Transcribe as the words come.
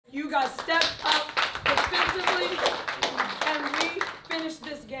guys stepped up defensively, and we finished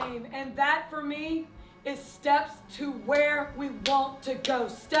this game. And that, for me, is steps to where we want to go.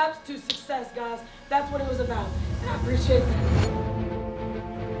 Steps to success, guys. That's what it was about. And I appreciate that.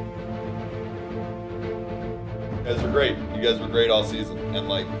 You guys were great. You guys were great all season. And,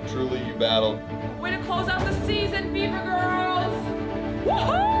 like, truly, you battled. Way to close out the season, Fever Girls!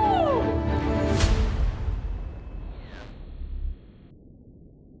 Woohoo!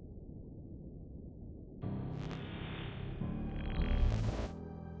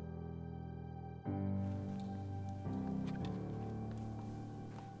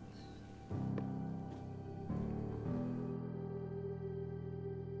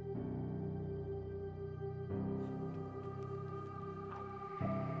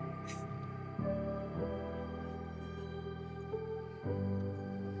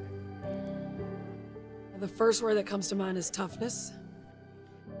 The first word that comes to mind is toughness,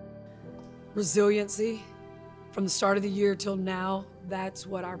 resiliency. From the start of the year till now, that's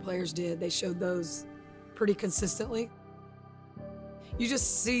what our players did. They showed those pretty consistently. You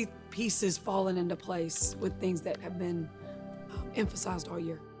just see pieces falling into place with things that have been emphasized all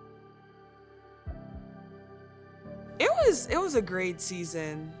year. It was a great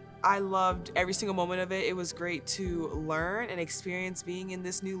season. I loved every single moment of it. It was great to learn and experience being in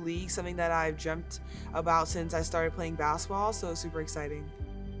this new league, something that I've dreamt about since I started playing basketball, so super exciting.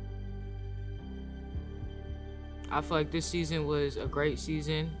 I feel like this season was a great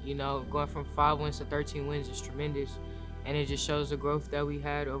season. You know, going from 5 wins to 13 wins is tremendous, and it just shows the growth that we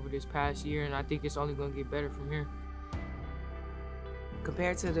had over this past year, and I think it's only going to get better from here.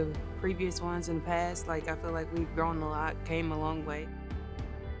 Compared to the previous ones in the past, like, I feel like we've grown a lot, came a long way.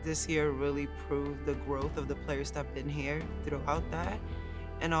 This year really proved the growth of the players that have been here throughout that,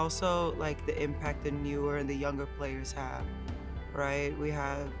 and also like the impact the newer and the younger players have, right? We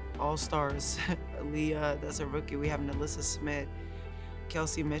have all-stars, Leah, that's a rookie. We have Nalissa Smith,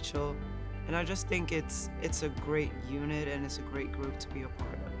 Kelsey Mitchell, and I just think it's a great unit and it's a great group to be a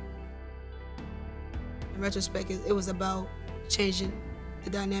part of. In retrospect, it was about changing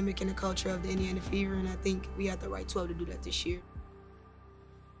the dynamic and the culture of the Indiana Fever, and I think we had the right 12 to do that this year.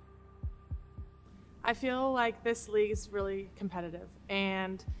 I feel like this league is really competitive,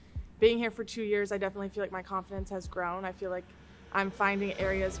 and being here for 2 years, I definitely feel like my confidence has grown. I feel like I'm finding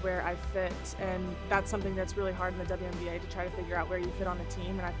areas where I fit, and that's something that's really hard in the WNBA, to try to figure out where you fit on a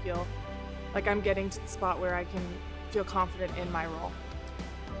team, and I feel like I'm getting to the spot where I can feel confident in my role.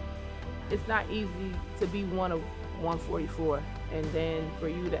 It's not easy to be one of 144, and then for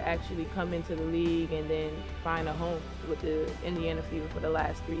you to actually come into the league and then find a home with the Indiana Fever for the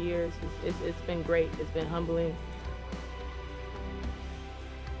last 3 years, it's been great. It's been humbling.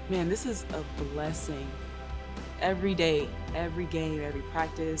 Man, this is a blessing. Every day, every game, every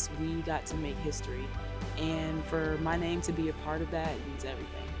practice, we got to make history. And for my name to be a part of that means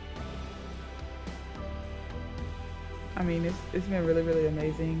everything. I mean, it's been really, really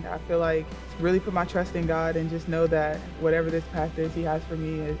amazing. I feel like really put my trust in God and just know that whatever this path is He has for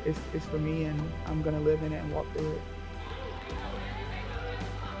me is for me, and I'm going to live in it and walk through it.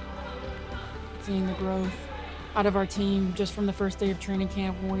 Seeing the growth out of our team just from the first day of training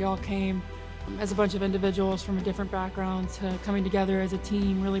camp when we all came as a bunch of individuals from a different background to coming together as a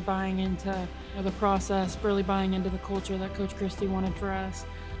team, really buying into the process, really buying into the culture that Coach Christie wanted for us.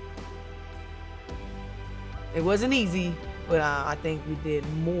 It wasn't easy, but I think we did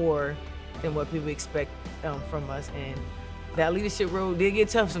more than what people expect from us. And that leadership role did get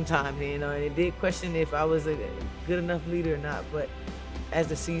tough sometimes, and it did question if I was a good enough leader or not. But as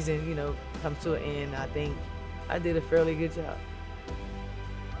the season, comes to an end, I think I did a fairly good job.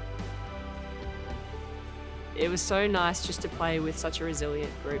 It was so nice just to play with such a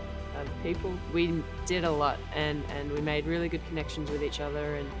resilient group of people. We did a lot, and we made really good connections with each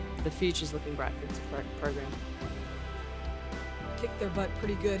other, and the future's looking bright for this program. Kicked their butt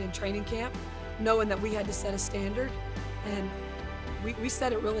pretty good in training camp, knowing that we had to set a standard, and we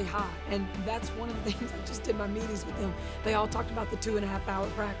set it really high. And that's one of the things I just did my meetings with them. They all talked about the 2.5-hour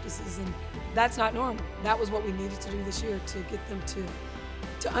practices, and that's not normal. That was what we needed to do this year to get them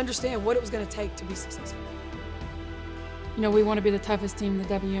to understand what it was going to take to be successful. We want to be the toughest team in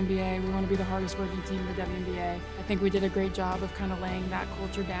the WNBA. We want to be the hardest working team in the WNBA. I think we did a great job of kind of laying that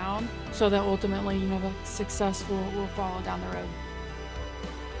culture down so that ultimately, the success will follow down the road.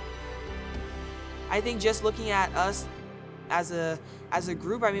 I think just looking at us as a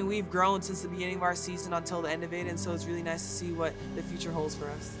group, I mean, we've grown since the beginning of our season until the end of it, and so it's really nice to see what the future holds for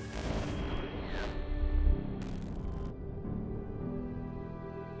us.